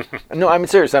 No, I'm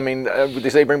serious. I mean, they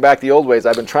say bring back the old ways.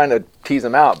 I've been trying to tease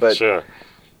them out, but Sure.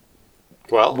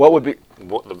 Well, what would be?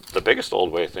 the biggest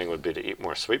old way thing would be to eat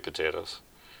more sweet potatoes.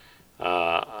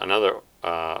 Another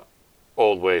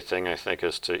old way thing, I think,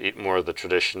 is to eat more of the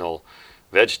traditional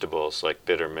vegetables like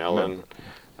bitter melon.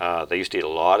 They used to eat a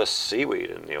lot of seaweed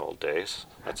in the old days.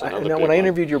 That's another big when I one.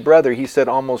 interviewed your brother, he said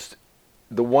almost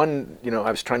the one,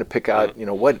 I was trying to pick out,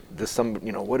 what does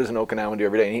what does an Okinawan do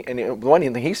every day? And the one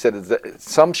thing he said is that in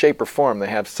some shape or form they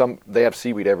have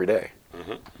seaweed every day.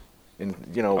 And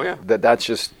that's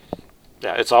just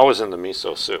it's always in the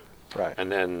miso soup. right.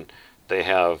 And then they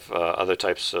have other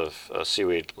types of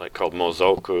seaweed like called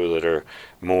mozoku that are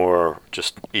more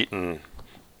just eaten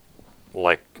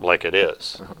like it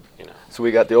is. So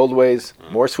we got the old ways,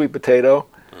 more sweet potato,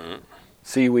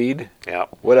 seaweed. Yeah.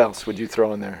 What else would you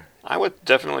throw in there? I would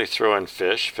definitely throw in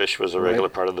fish. Fish was a regular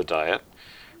part of the diet.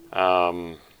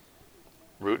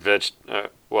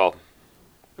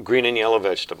 Green and yellow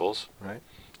vegetables. Right.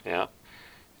 Yeah.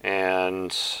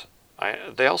 And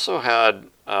they also had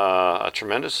a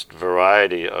tremendous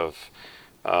variety of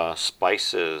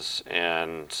spices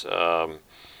and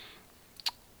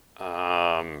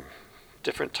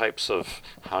different types of,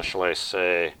 how shall I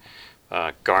say,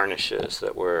 garnishes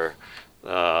that were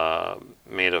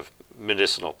made of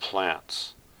medicinal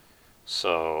plants.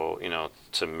 So,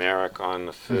 turmeric on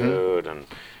the food and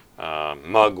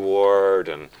mugwort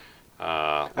and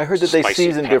I heard that they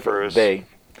season peppers. different.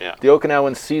 Yeah. The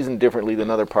Okinawans season differently than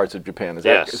other parts of Japan. Is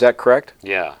Yes. that correct?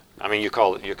 Yeah. I mean, you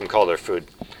can call their food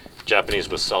Japanese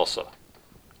with salsa.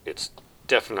 It's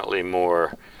definitely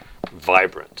more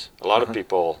vibrant. A lot of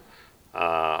people,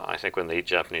 I think, when they eat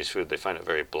Japanese food, they find it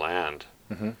very bland.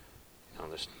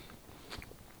 There's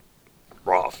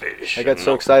raw fish. I got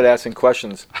so excited asking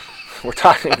questions. We're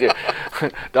talking to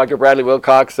Dr. Bradley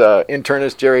Wilcox,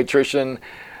 internist geriatrician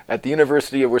at the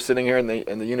University. We're sitting here in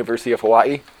the University of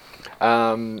Hawaii.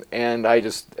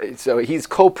 So he's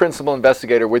co-principal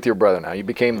investigator with your brother now. You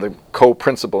became the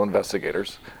co-principal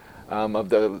investigators of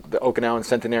the Okinawan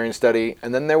Centenarian Study.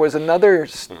 And then there was another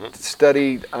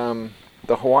study, the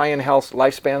Hawaiian Health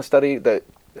Lifespan Study that,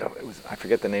 I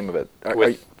forget the name of it.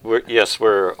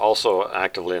 We're also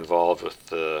actively involved with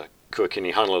the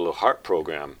Kuakini Honolulu Heart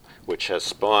Program, which has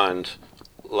spawned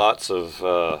lots of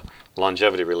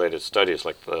longevity-related studies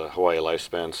like the Hawaii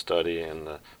Lifespan Study and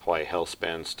the Hawaii Health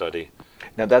Span Study.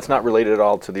 Now that's not related at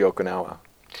all to the Okinawa.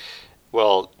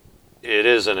 Well, it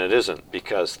is and it isn't,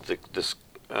 because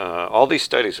all these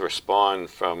studies were spawned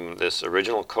from this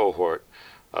original cohort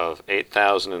of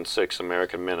 8,006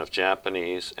 American men of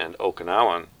Japanese and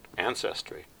Okinawan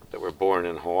ancestry that were born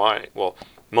in Hawaii. Well,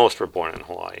 most were born in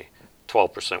Hawaii.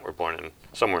 12% were born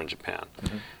somewhere in Japan.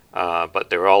 But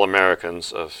they were all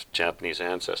Americans of Japanese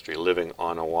ancestry living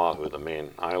on Oahu, the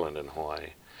main island in Hawaii.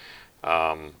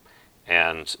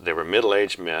 And they were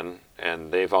middle-aged men,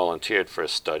 and they volunteered for a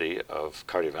study of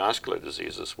cardiovascular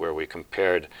diseases where we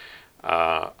compared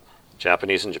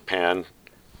Japanese in Japan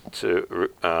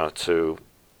to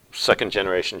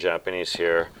second-generation Japanese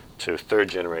here to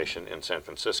third-generation in San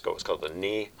Francisco. It's called the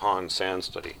Nihon San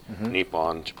Study.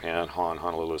 Nippon, Japan,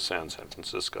 Honolulu, San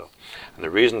Francisco. And the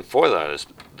reason for that is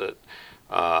that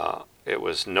it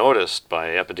was noticed by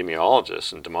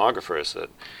epidemiologists and demographers that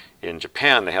in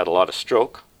Japan they had a lot of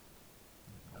stroke,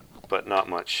 but not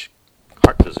much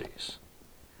heart disease.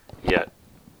 Yet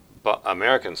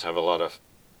Americans have a lot of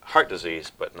heart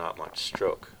disease, but not much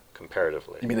stroke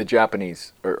comparatively. You mean the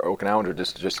Japanese or Okinawans, or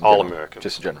just in all general? Americans?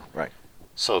 Just in general, right?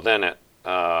 So then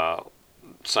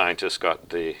scientists got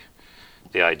the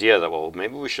idea that, well,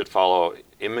 maybe we should follow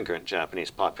immigrant Japanese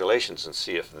populations and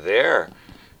see if the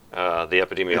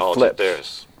epidemiology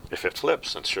theirs, if it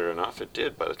flips. And sure enough, it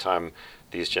did. By the time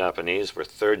these Japanese were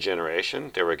third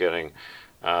generation, they were getting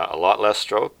a lot less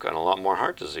stroke and a lot more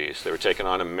heart disease. They were taking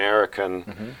on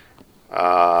American.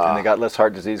 And they got less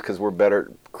heart disease because we're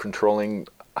better controlling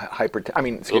they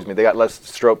got less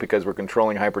stroke because we're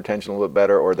controlling hypertension a little bit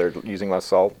better, or they're using less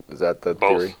salt. Is that the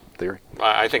Both. theory?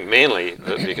 I think mainly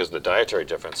because of the dietary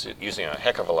difference, using a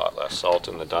heck of a lot less salt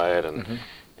in the diet,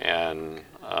 and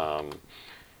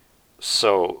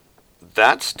so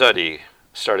that study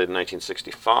started in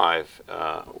 1965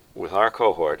 with our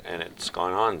cohort, and it's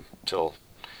gone on till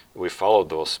we followed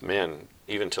those men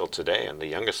even till today, and the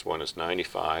youngest one is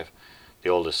 95. The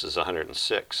oldest is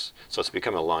 106, so it's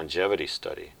become a longevity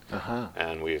study,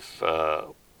 and we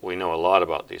know a lot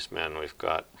about these men. We've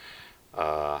got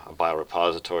a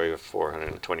biorepository of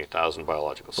 420,000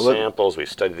 biological samples. We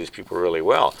study these people really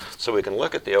well. So we can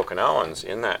look at the Okinawans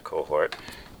in that cohort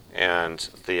and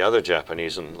the other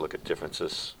Japanese and look at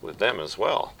differences with them as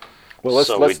well. Well, let's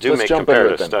make jump into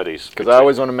comparative it then, studies. because I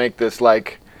always want to make this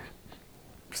like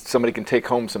somebody can take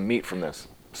home some meat from this.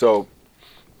 So,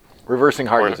 reversing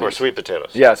heart disease. Or sweet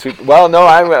potatoes. Yeah, sweet. Well, no,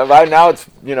 I now it's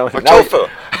Or tofu.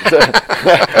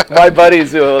 My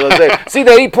buddies will say, "See,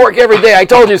 they eat pork every day. I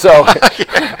told you so."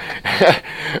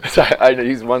 So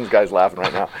he's one guy's laughing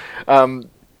right now.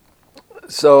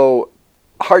 So,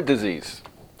 heart disease.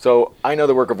 So I know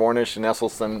the work of Ornish and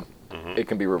Esselstyn. It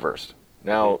can be reversed.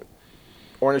 Now,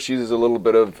 Ornish uses a little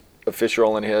bit of fish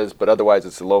oil in his, but otherwise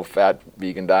it's a low-fat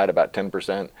vegan diet, about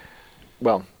 10%.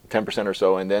 Well, 10% or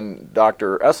so. And then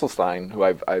Dr. Esselstyn, who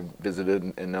I've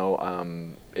visited and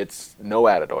know, it's no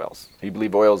added oils. He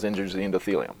believes oils injures the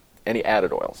endothelium. Any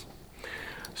added oils.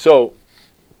 So,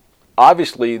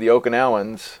 obviously, the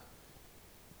Okinawans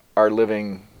are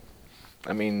living,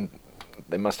 I mean,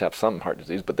 they must have some heart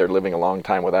disease, but they're living a long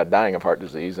time without dying of heart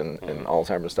disease and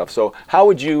Alzheimer's stuff. So how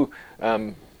would you,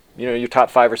 your top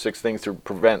 5 or 6 things to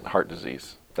prevent heart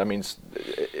disease? That means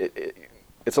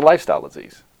it's a lifestyle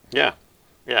disease. Yeah.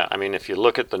 I mean, if you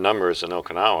look at the numbers in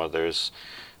Okinawa, there's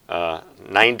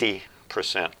 90%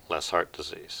 less heart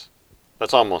disease.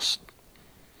 That's almost,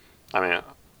 I mean,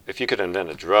 if you could invent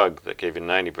a drug that gave you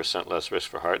 90% less risk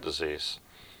for heart disease,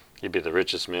 you'd be the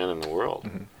richest man in the world.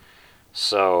 Mm-hmm.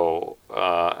 So,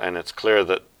 and it's clear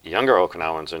that younger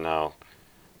Okinawans are now,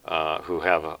 who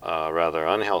have a rather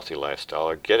unhealthy lifestyle,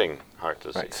 are getting heart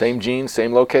disease. Right. Same genes,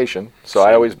 same location. So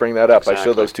I always bring that up. Exactly. I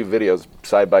show those 2 videos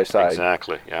side by side.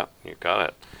 Exactly. Yeah, you got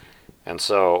it. And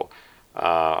so,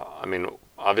 I mean,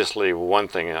 obviously one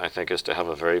thing I think is to have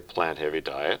a very plant-heavy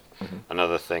diet. Mm-hmm.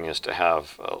 Another thing is to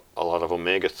have a lot of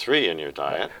omega-3 in your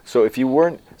diet. So if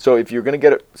you're going to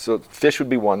get it, so fish would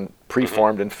be one,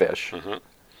 preformed in fish. Mm-hmm.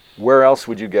 Where else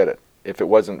would you get it if it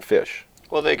wasn't fish?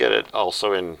 Well, they get it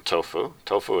also in tofu.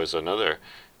 Tofu is another,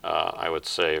 I would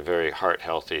say, very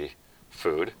heart-healthy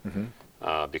food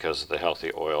because of the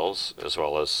healthy oils as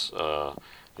well as the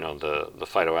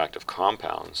phytoactive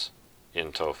compounds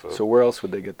in tofu. So where else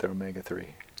would they get their omega-3?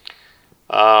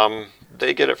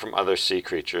 They get it from other sea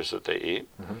creatures that they eat.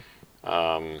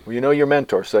 Well, you know your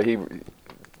mentor, so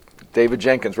David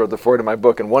Jenkins wrote the foreword in my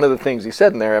book, and one of the things he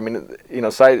said in there, I mean,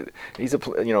 he's a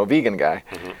vegan guy.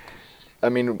 Mm-hmm. I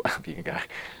mean, vegan guy,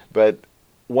 but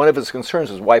one of his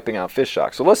concerns is wiping out fish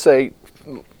stocks. So let's say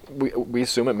we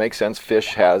assume it makes sense.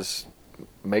 Fish has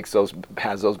those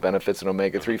benefits in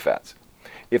omega-3 fats.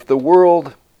 If the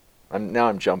world,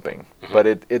 I'm jumping, but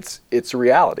it's a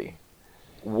reality.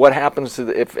 What happens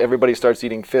if everybody starts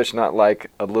eating fish, not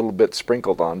like a little bit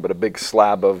sprinkled on, but a big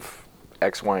slab of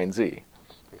X, Y, and Z?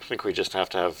 I think we just have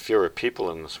to have fewer people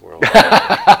in this world.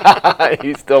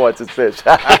 He still wants his fish.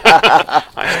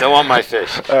 I still want my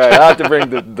fish. All right, I'll have to bring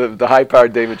the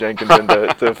high-powered David Jenkins in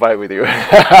to fight with you.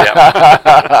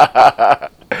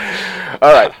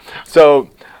 All right,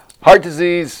 so heart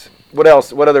disease, what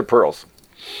else? What other pearls?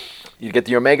 You get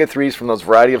the omega-3s from those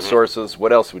variety of sources.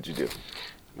 What else would you do?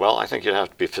 Well, I think you'd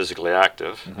have to be physically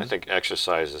active. I think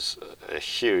exercise is a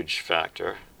huge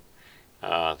factor.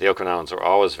 The Okinawans are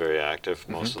always very active.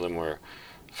 Most of them were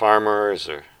farmers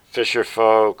or fisher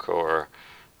folk, or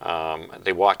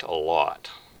they walked a lot.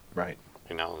 Right.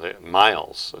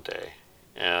 Miles a day.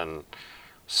 And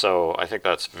so I think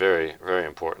that's very, very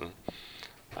important.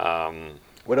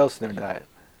 What else in their diet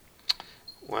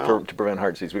Well, to prevent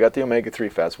heart disease? We got the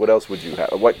omega-3 fats. What else would you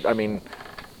have? What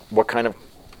kind of...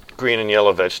 green and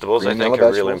yellow vegetables, I think,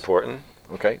 are really important.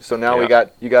 Okay, so now you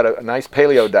got a nice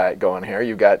paleo diet going here.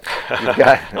 You got.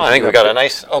 I think we got a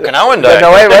nice Okinawan diet.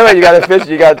 No, wait. You got a fish.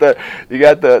 You got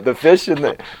the fish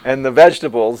and the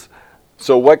vegetables.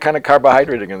 So what kind of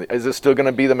carbohydrate is it still going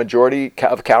to be the majority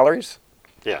of calories?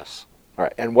 Yes. All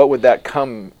right, and what would that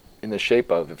come in the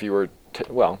shape of if you were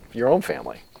your own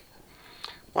family?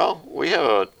 Well, we have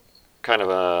a kind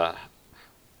of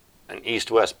an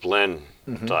East-West blend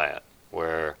diet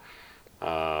where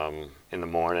in the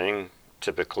morning,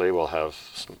 typically we'll have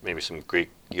maybe some Greek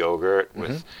yogurt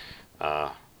with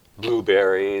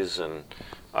blueberries and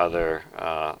other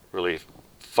really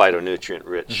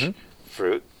phytonutrient-rich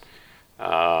fruit.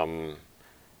 And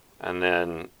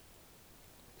then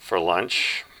for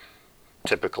lunch,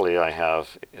 typically I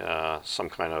have some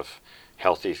kind of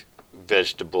healthy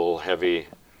vegetable-heavy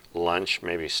lunch,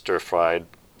 maybe stir-fried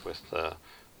with,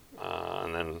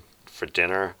 and then for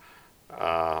dinner,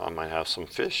 I might have some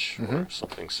fish or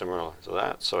something similar to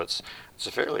that. So it's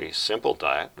a fairly simple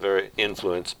diet, very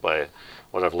influenced by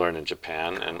what I've learned in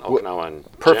Japan and Okinawa in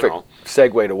general. Perfect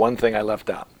segue to one thing I left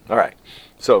out. All right.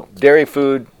 So dairy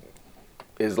food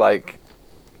is like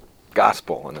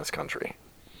gospel in this country.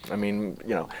 I mean,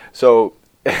 so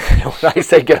when I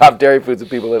say get off dairy foods,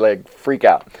 people are like freak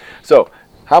out. So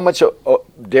how much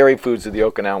dairy foods do the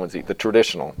Okinawans eat, the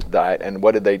traditional diet, and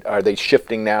are they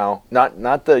shifting now?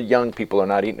 Not the young people are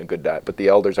not eating a good diet, but the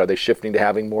elders, are they shifting to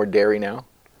having more dairy now?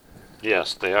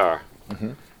 Yes, they are.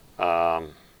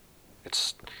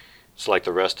 It's like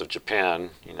the rest of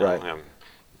Japan, Right.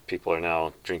 People are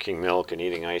now drinking milk and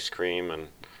eating ice cream, and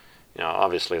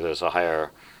obviously there's a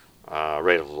higher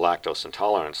rate of lactose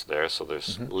intolerance there, so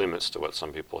there's limits to what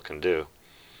some people can do.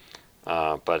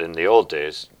 But in the old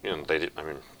days,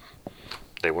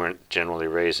 they weren't generally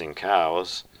raising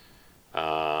cows.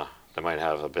 They might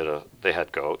have they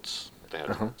had goats.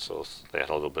 So they had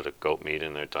a little bit of goat meat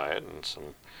in their diet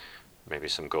and maybe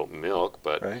some goat milk,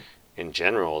 but Right. in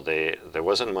general, there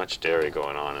wasn't much dairy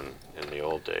going on in the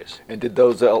old days. And did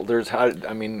those elders,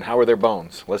 how are their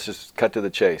bones? Let's just cut to the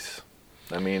chase.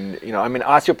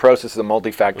 Osteoporosis is a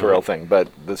multifactorial thing, but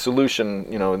the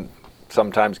solution,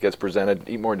 sometimes gets presented,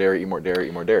 eat more dairy, eat more dairy,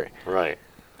 eat more dairy. Right.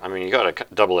 You got a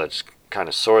double-edged kind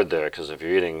of sword there, because if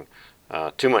you're eating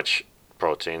too much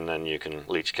protein, then you can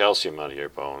leach calcium out of your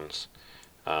bones.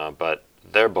 But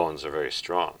their bones are very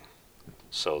strong.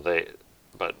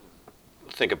 But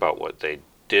think about what they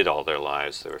did all their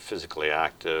lives. They were physically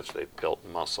active. They built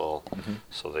muscle,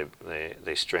 so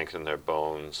they strengthened their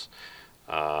bones.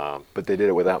 But they did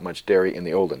it without much dairy in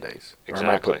the olden days.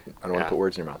 Exactly. I don't want to put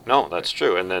words in your mouth. No, that's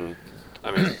true. And then,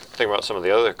 think about some of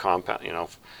the other compound,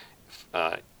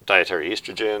 dietary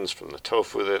estrogens from the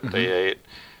tofu that they ate.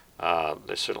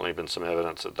 There's certainly been some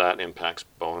evidence that impacts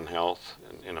bone health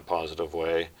in a positive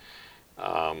way.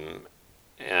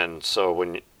 And so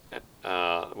when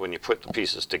you put the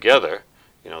pieces together,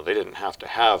 they didn't have to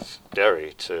have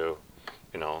dairy to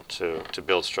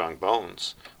build strong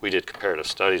bones. We did comparative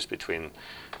studies between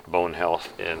bone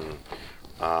health in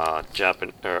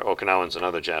Okinawans and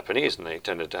other Japanese, and they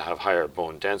tended to have higher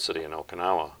bone density in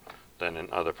Okinawa than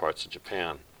in other parts of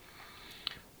Japan.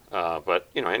 But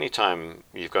anytime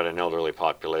you've got an elderly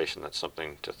population, that's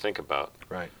something to think about.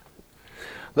 Right.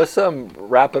 Let's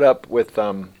wrap it up with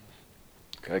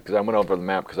because I went over the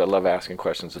map because I love asking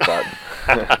questions about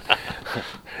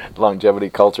longevity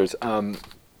cultures.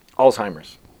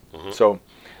 Alzheimer's. So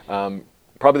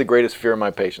probably the greatest fear of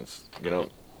my patients.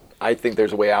 I think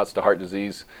there's a way out to heart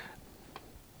disease.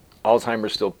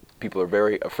 Alzheimer's still people are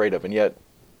very afraid of, and yet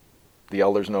the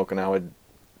elders in Okinawa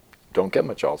don't get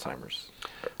much Alzheimer's.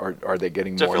 Are they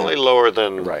getting more? Definitely lower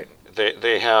than right.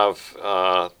 They have.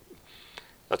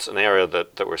 That's an area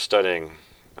that we're studying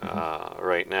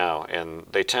right now, and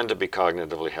they tend to be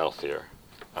cognitively healthier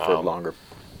For longer.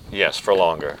 Yes, for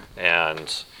longer,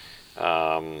 and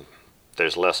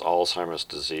there's less Alzheimer's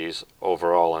disease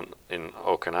overall in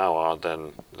Okinawa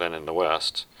than in the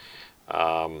West,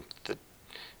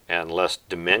 and less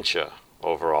dementia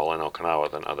overall in Okinawa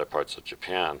than other parts of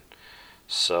Japan.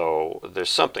 So there's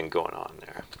something going on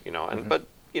there, but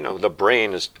the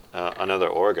brain is another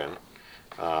organ.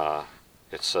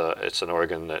 It's an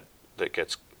organ that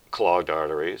gets clogged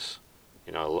arteries.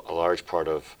 A large part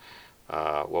of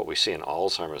what we see in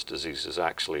Alzheimer's disease is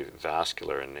actually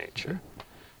vascular in nature.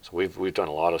 So we've done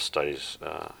a lot of studies,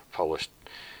 published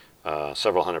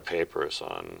several hundred papers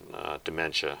on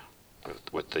dementia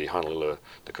with the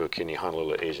Kukini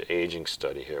Honolulu Asia Aging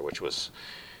Study here, which was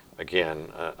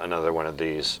again another one of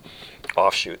these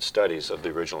offshoot studies of the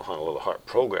original Honolulu Heart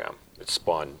Program. It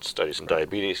spawned studies in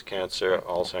diabetes, cancer,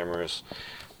 Alzheimer's,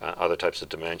 other types of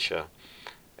dementia,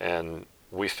 and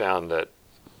we found that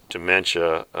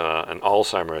dementia and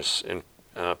Alzheimer's in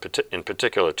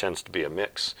particular tends to be a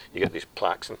mix. You get these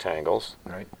plaques and tangles,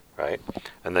 right,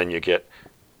 and then you get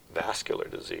vascular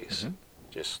disease,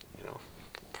 just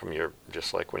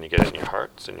just like when you get it in your heart,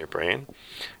 it's in your brain,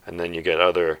 and then you get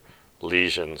other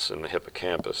lesions in the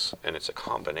hippocampus, and it's a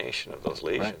combination of those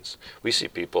lesions. Right. We see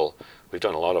people. We've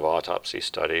done a lot of autopsy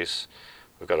studies.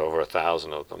 We've got over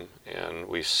 1,000 of them, and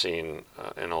we've seen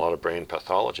in a lot of brain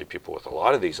pathology people with a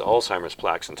lot of these Alzheimer's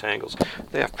plaques and tangles.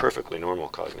 They have perfectly normal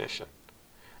cognition.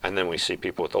 And then we see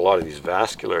people with a lot of these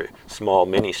vascular, small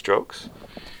mini strokes.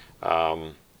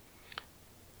 They're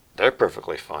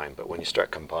perfectly fine, but when you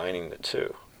start combining the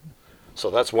two. So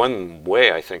that's one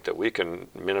way I think that we can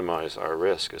minimize our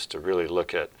risk, is to really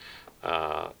look at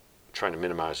trying to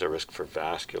minimize our risk for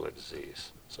vascular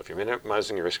disease. So if you're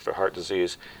minimizing your risk for heart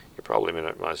disease, you're probably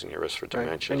minimizing your risk for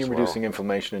dementia right. And you're as well. reducing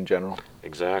inflammation in general.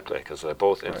 Exactly, because they're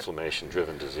both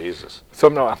inflammation-driven diseases. So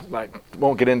no, I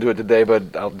won't get into it today,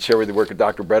 but I'll share with you the work of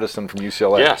Dr. Bredesen from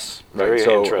UCLA. Yes, very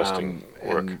interesting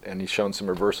work. And he's shown some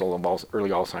reversal of early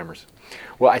Alzheimer's.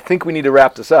 Well, I think we need to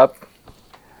wrap this up.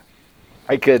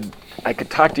 I could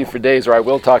talk to you for days, or I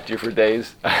will talk to you for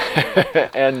days.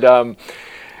 And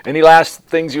any last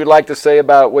things you would like to say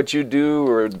about what you do,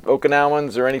 or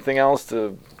Okinawans, or anything else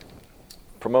to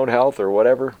promote health or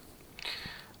whatever?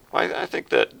 I think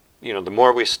that the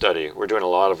more we study, we're doing a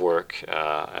lot of work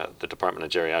at the Department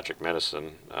of Geriatric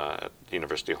Medicine at the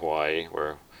University of Hawaii.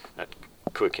 We're at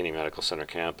Kuakini Medical Center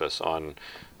campus on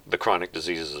the chronic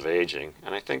diseases of aging,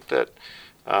 and I think that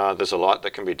there's a lot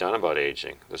that can be done about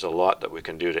aging. There's a lot that we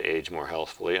can do to age more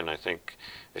healthfully, and I think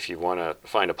if you want to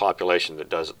find a population that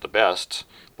does it the best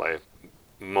by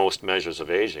most measures of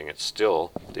aging, it's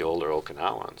still the older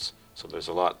Okinawans. So there's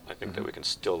a lot, I think, that we can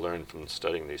still learn from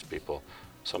studying these people.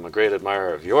 So I'm a great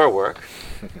admirer of your work.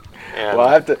 And well,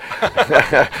 I have to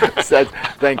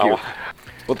thank you.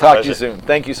 We'll talk to you soon.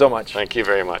 Thank you so much. Thank you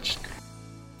very much.